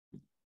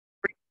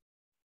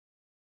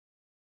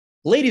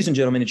Ladies and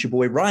gentlemen, it's your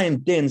boy Ryan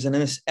Dinz, and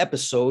in this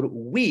episode,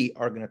 we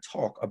are going to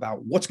talk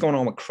about what's going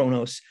on with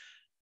Cronos.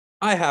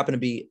 I happen to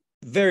be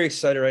very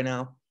excited right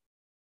now,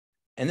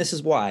 and this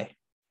is why.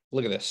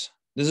 Look at this.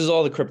 This is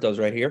all the cryptos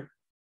right here.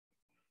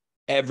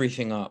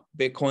 Everything up.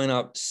 Bitcoin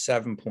up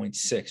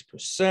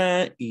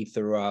 7.6%,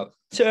 Ether up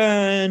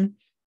 10%,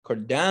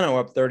 Cardano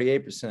up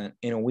 38%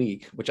 in a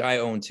week, which I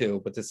own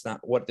too, but that's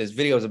not what this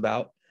video is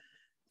about.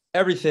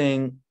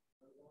 Everything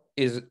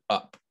is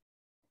up.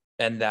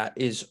 And that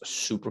is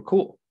super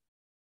cool.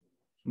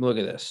 Look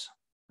at this.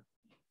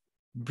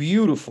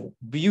 Beautiful,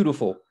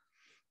 beautiful.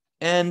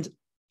 And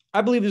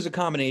I believe there's a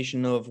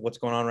combination of what's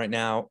going on right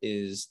now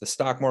is the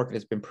stock market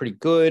has been pretty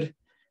good.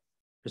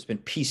 There's been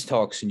peace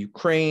talks in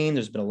Ukraine.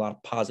 There's been a lot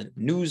of positive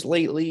news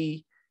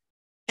lately.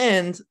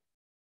 And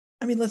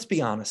I mean, let's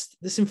be honest.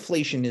 This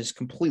inflation is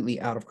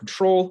completely out of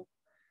control.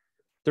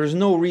 There's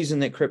no reason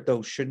that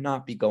crypto should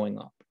not be going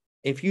up.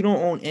 If you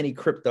don't own any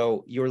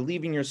crypto, you're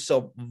leaving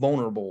yourself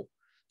vulnerable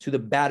to the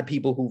bad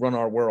people who run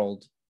our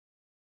world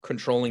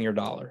controlling your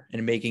dollar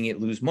and making it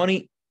lose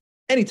money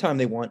anytime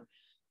they want.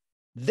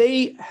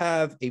 They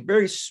have a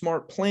very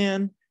smart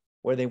plan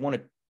where they want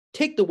to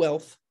take the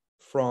wealth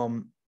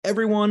from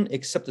everyone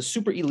except the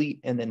super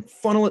elite and then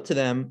funnel it to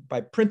them by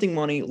printing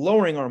money,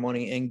 lowering our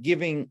money, and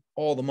giving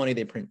all the money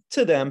they print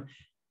to them.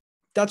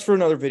 That's for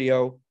another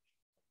video.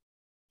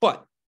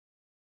 But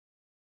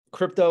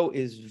crypto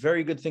is a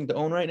very good thing to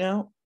own right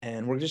now.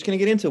 And we're just going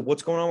to get into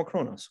what's going on with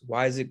Cronos.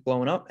 Why is it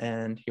blowing up?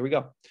 And here we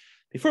go.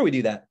 Before we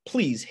do that,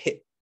 please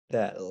hit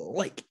that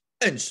like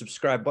and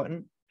subscribe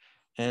button.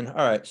 And all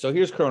right, so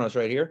here's Cronos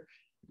right here.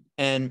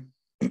 And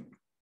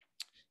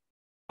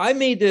I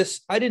made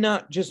this. I did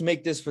not just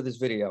make this for this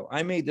video.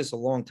 I made this a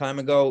long time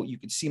ago. You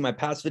can see my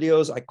past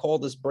videos. I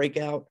called this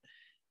Breakout.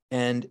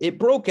 And it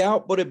broke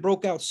out, but it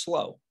broke out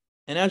slow.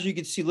 And as you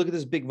can see, look at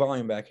this big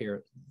volume back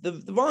here. The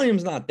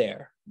volume's not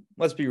there.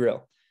 Let's be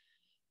real.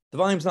 The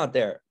volume's not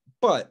there.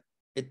 But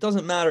it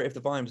doesn't matter if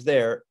the volume's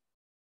there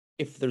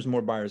if there's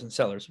more buyers and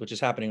sellers, which is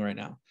happening right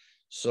now.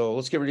 So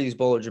let's get rid of these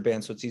Bollinger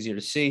Bands so it's easier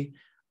to see.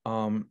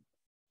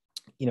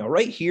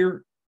 Right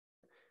here,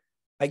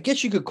 I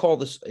guess you could call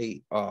this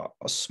a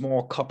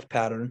small cup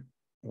pattern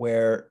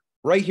where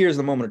right here is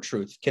the moment of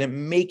truth. Can it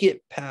make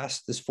it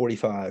past this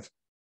 45?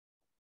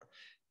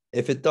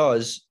 If it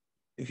does,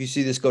 if you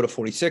see this go to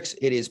 46,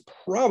 it is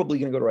probably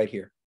going to go to right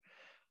here.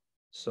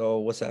 So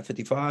what's that,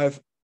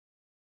 55?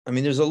 I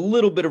mean, there's a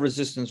little bit of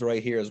resistance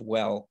right here as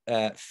well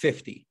at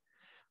 50,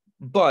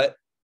 but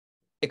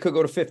it could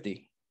go to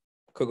 50,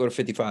 could go to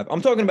 55.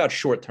 I'm talking about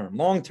short term.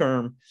 Long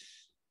term,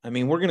 I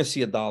mean, we're going to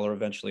see $1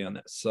 eventually on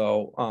this.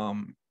 So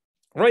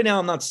right now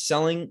I'm not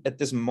selling at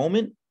this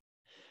moment,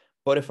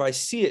 but if I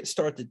see it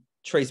start to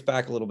trace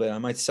back a little bit, I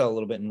might sell a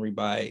little bit and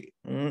rebuy.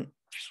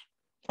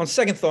 On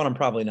second thought, I'm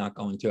probably not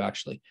going to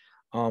actually.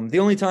 The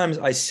only times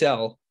I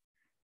sell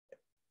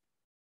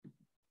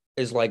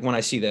is like when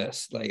I see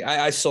this. Like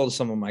I sold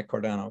some of my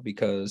Cardano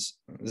because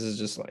this is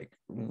just like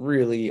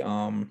really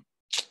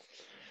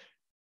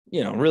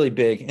really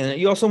big. And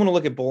you also want to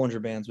look at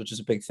Bollinger Bands, which is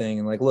a big thing.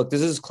 And like, look,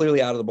 this is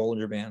clearly out of the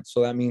Bollinger Bands.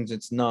 So that means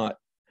it's not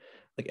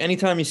like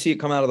anytime you see it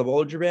come out of the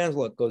Bollinger Bands,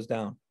 look, goes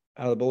down.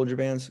 Out of the Bollinger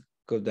Bands,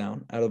 goes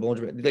down. Out of the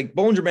Bollinger Bands. Like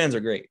Bollinger Bands are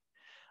great.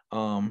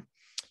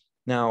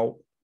 Now,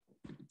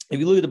 if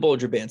you look at the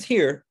Bollinger Bands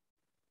here,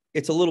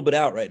 it's a little bit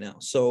out right now.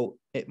 So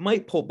it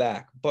might pull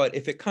back, but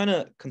if it kind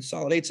of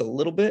consolidates a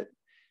little bit,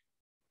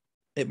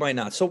 it might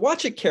not. So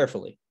watch it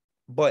carefully,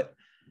 but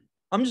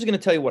I'm just going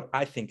to tell you what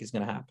I think is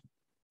going to happen.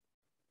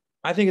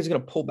 I think it's going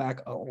to pull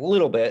back a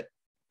little bit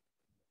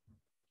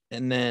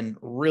and then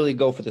really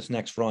go for this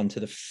next run to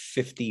the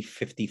 50,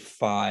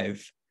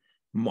 55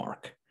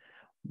 mark,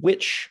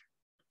 which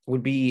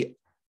would be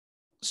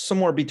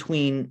somewhere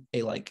between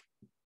a like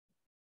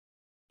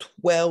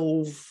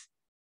 12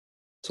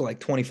 to like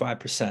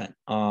 25%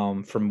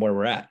 from where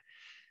we're at.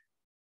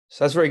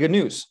 So that's very good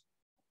news.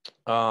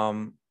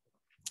 You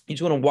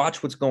just want to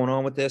watch what's going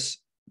on with this.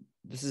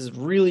 This is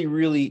really,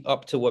 really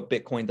up to what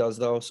Bitcoin does,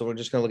 though. So we're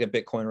just going to look at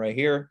Bitcoin right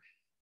here.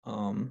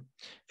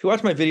 If you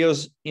watch my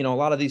videos, a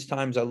lot of these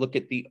times I look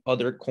at the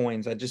other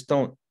coins. I just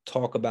don't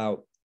talk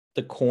about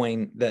the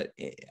coin that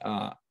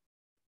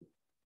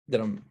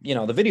I'm,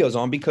 the video's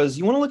on, because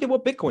you want to look at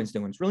what Bitcoin's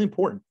doing. It's really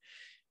important.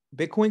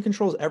 Bitcoin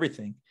controls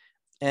everything.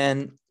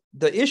 And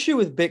the issue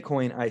with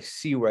Bitcoin I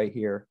see right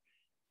here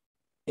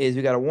is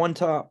we got a one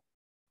top.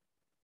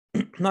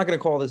 I'm not going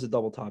to call this a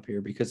double top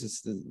here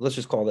because let's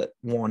just call it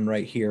one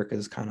right here because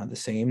it's kind of the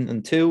same.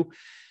 And two,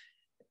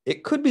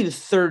 it could be the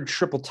third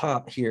triple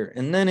top here.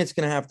 And then it's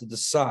going to have to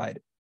decide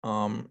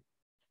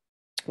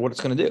what it's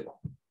going to do.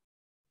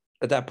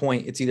 At that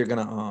point, it's either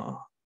going to,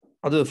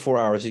 I'll do the 4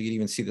 hours so you can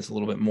even see this a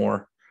little bit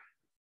more,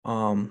 a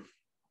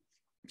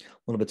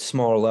little bit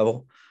smaller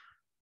level.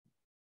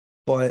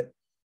 But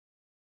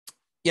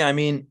yeah, I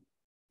mean,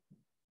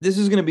 this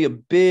is going to be a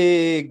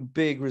big,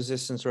 big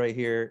resistance right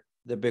here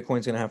that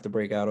Bitcoin's going to have to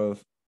break out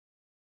of.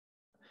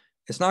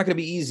 It's not going to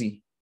be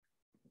easy.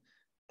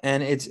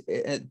 And it's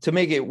to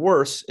make it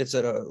worse, it's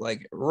at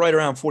like right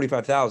around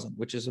 45,000,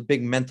 which is a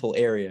big mental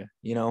area,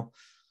 you know.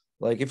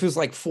 Like if it was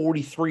like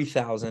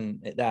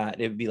 43,000, that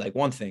it'd be like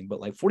one thing,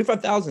 but like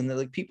 45,000,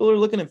 like people are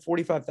looking at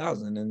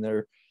 45,000, and there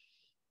are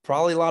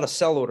probably a lot of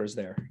sell orders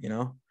there, you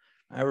know.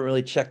 I haven't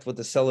really checked what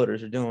the sell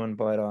orders are doing,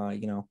 but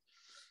you know,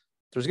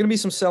 there's going to be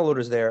some sell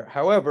orders there.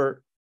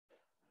 However,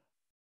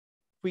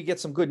 if we get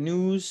some good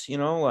news, you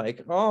know,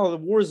 like, oh, the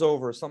war's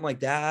over, something like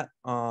that.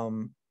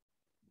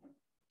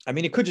 I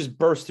mean, it could just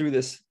burst through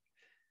this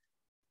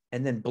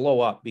and then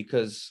blow up,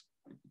 because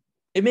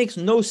it makes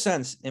no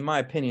sense, in my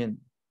opinion,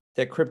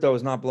 that crypto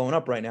is not blowing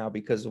up right now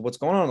because of what's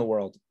going on in the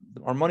world.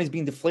 Our money's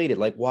being deflated.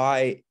 Like,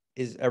 why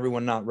is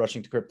everyone not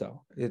rushing to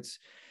crypto? This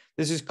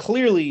is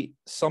clearly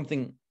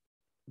something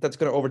that's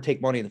going to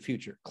overtake money in the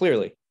future,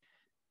 clearly,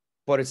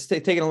 but it's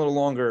taking a little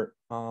longer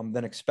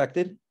than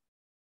expected.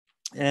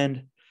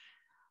 And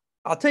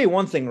I'll tell you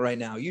one thing right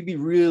now, you'd be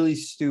really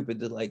stupid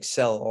to like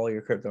sell all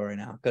your crypto right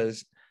now,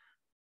 because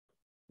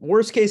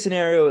worst case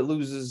scenario, it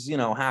loses, you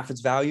know, half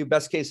its value.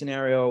 Best case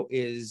scenario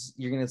is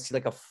you're going to see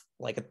like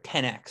a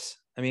 10x.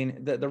 I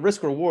mean, the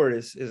risk reward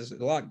is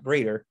a lot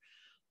greater.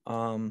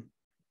 You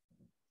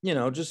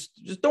know, just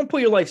don't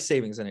put your life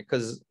savings in it,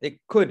 because it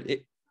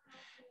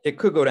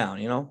could go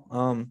down, you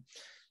know.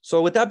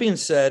 So with that being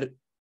said,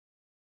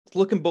 it's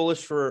looking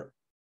bullish for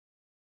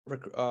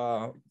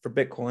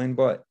Bitcoin,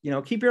 but you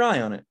know, keep your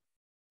eye on it.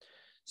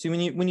 See,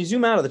 when you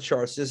zoom out of the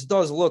charts, this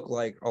does look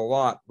like a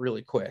lot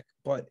really quick,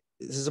 but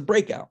this is a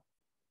breakout.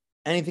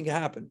 Anything can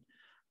happen.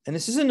 And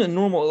this isn't a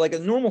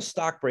normal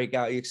stock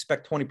breakout. You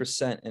expect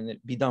 20% and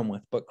it be done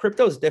with, but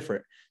crypto is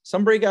different.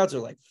 Some breakouts are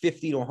like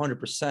 50 to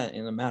 100%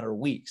 in a matter of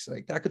weeks.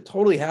 Like that could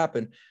totally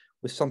happen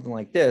with something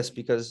like this,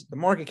 because the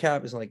market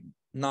cap is like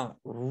not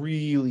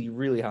really,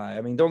 really high.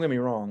 I mean, don't get me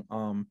wrong.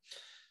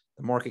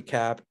 The market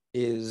cap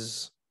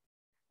is,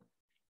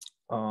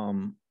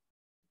 you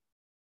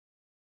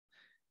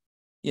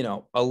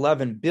know,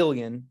 11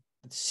 billion.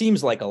 It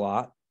seems like a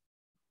lot.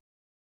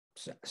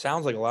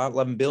 Sounds like a lot,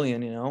 11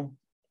 billion, you know,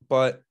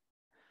 but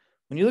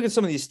when you look at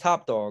some of these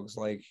top dogs,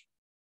 like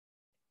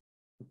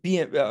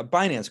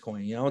Binance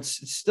Coin, you know,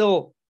 it's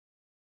still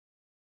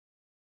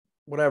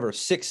whatever,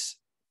 six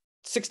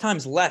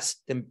times less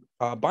than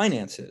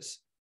Binance is.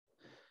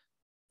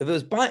 If it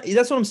was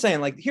that's what I'm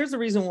saying. Like, here's the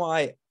reason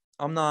why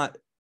I'm not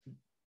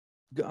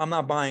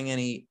buying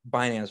any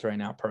Binance right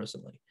now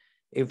personally.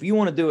 If you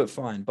want to do it,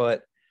 fine,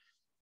 but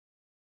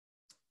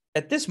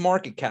at this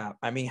market cap,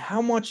 I mean,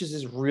 how much is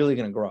this really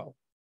going to grow?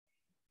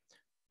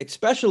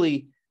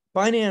 Especially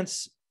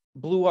Binance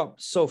blew up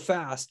so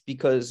fast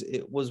because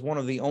it was one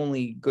of the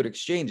only good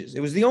exchanges. It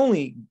was the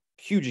only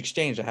huge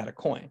exchange that had a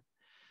coin.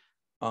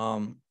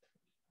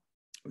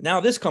 Now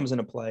this comes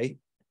into play.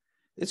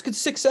 This could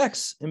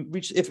 6x and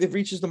reach, if it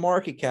reaches the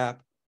market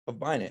cap of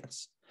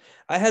Binance.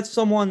 I had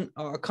someone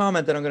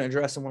comment that I'm going to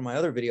address in one of my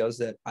other videos,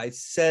 that I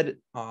said,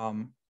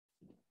 you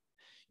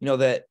know,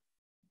 that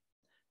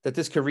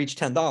this could reach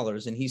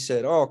 $10, and he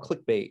said, "Oh,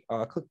 clickbait."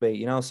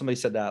 You know, somebody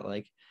said that,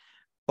 like,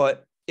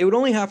 but it would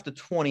only have to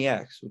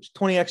 20x, which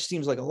 20x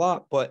seems like a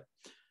lot, but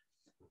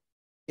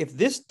if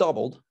this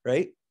doubled,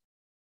 right,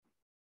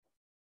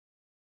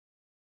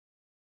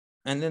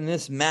 and then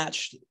this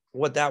matched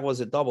what that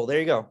was at double, there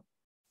you go.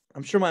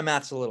 I'm sure my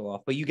math's a little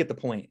off, but you get the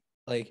point.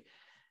 Like,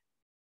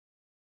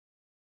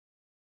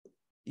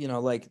 you know,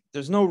 like,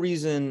 there's no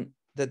reason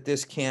that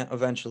this can't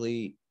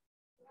eventually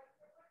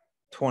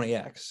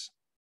 20x,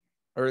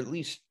 or at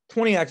least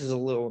 20x is a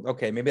little,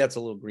 okay, maybe that's a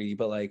little greedy,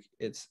 but like,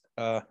 it's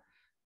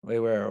wait,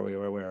 where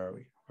are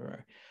we?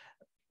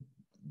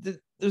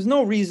 There's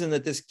no reason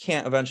that this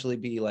can't eventually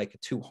be like a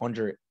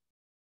 $200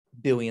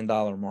 billion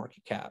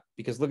market cap,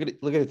 because look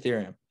at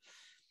Ethereum.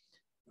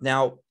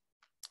 Now,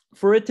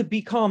 for it to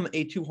become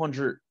a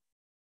 $200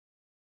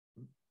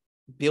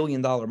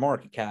 billion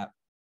market cap,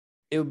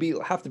 it would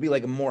have to be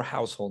like a more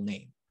household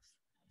name.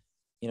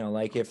 You know,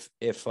 like if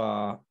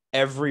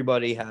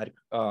everybody had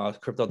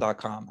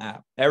crypto.com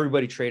app,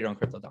 everybody traded on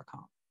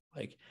crypto.com.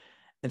 Like,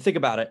 and think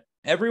about it.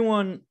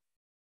 Everyone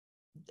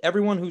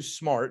who's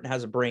smart and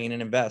has a brain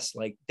and invests,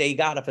 like, they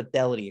got a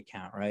Fidelity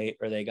account, right?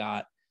 Or they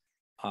got,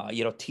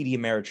 you know, TD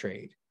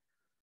Ameritrade.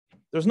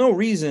 There's no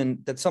reason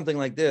that something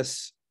like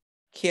this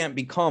can't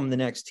become the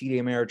next TD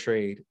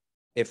Ameritrade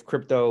if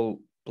crypto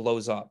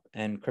blows up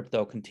and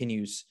crypto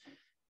continues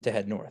to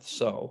head north.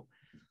 So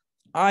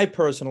I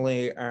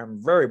personally am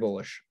very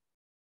bullish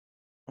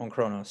on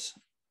Cronos.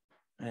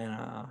 And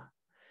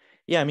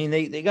yeah, I mean,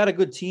 they got a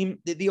good team.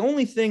 The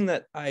only thing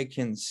that I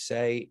can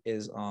say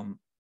is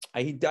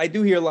I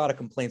do hear a lot of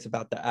complaints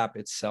about the app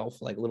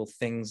itself, like little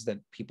things that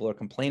people are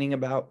complaining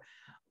about.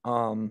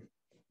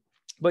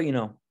 But you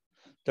know,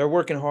 they're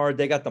working hard.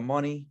 They got the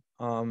money.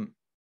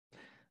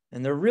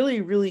 And they're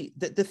really, really,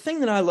 the thing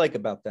that I like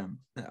about them,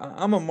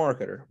 I'm a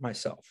marketer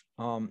myself.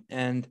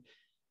 And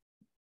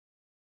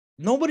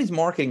nobody's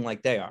marketing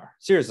like they are.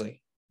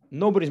 Seriously,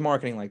 nobody's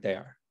marketing like they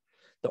are.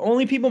 The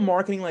only people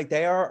marketing like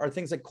they are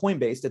things like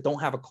Coinbase that don't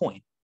have a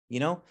coin.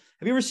 You know,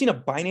 have you ever seen a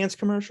Binance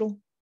commercial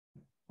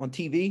on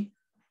TV?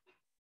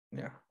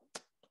 Yeah,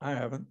 I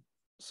haven't.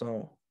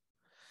 So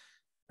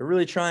they're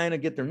really trying to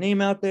get their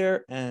name out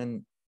there.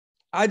 And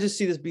I just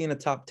see this being a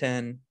top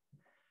 10.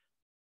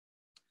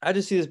 I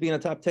just see this being a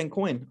top 10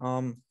 coin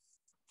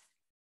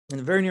in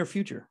the very near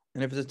future.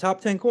 And if it's a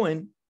top 10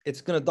 coin,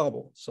 it's going to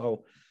double.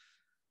 So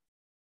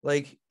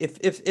like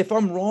if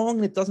I'm wrong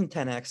and it doesn't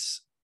 10x,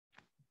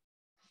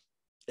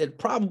 it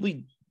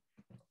probably,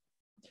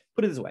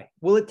 put it this way,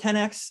 will it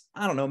 10x?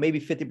 I don't know,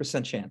 maybe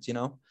 50% chance, you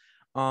know.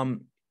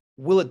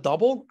 Will it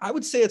double? I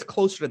would say it's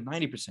closer to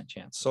 90%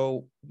 chance.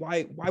 So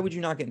why would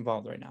you not get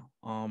involved right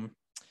now?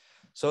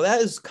 So that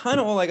is kind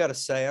of all I got to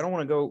say. I don't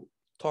want to go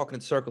talking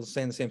in circles,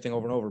 saying the same thing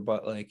over and over,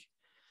 but like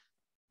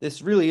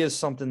this really is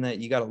something that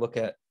you got to look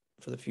at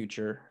for the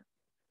future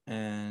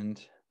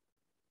and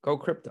go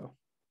crypto.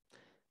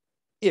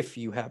 If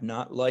you have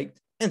not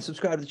liked and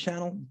subscribed to the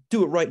channel,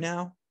 do it right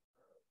now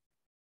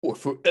or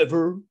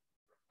forever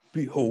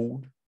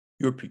behold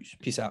your peace.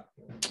 Peace out.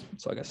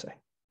 That's all I got to say.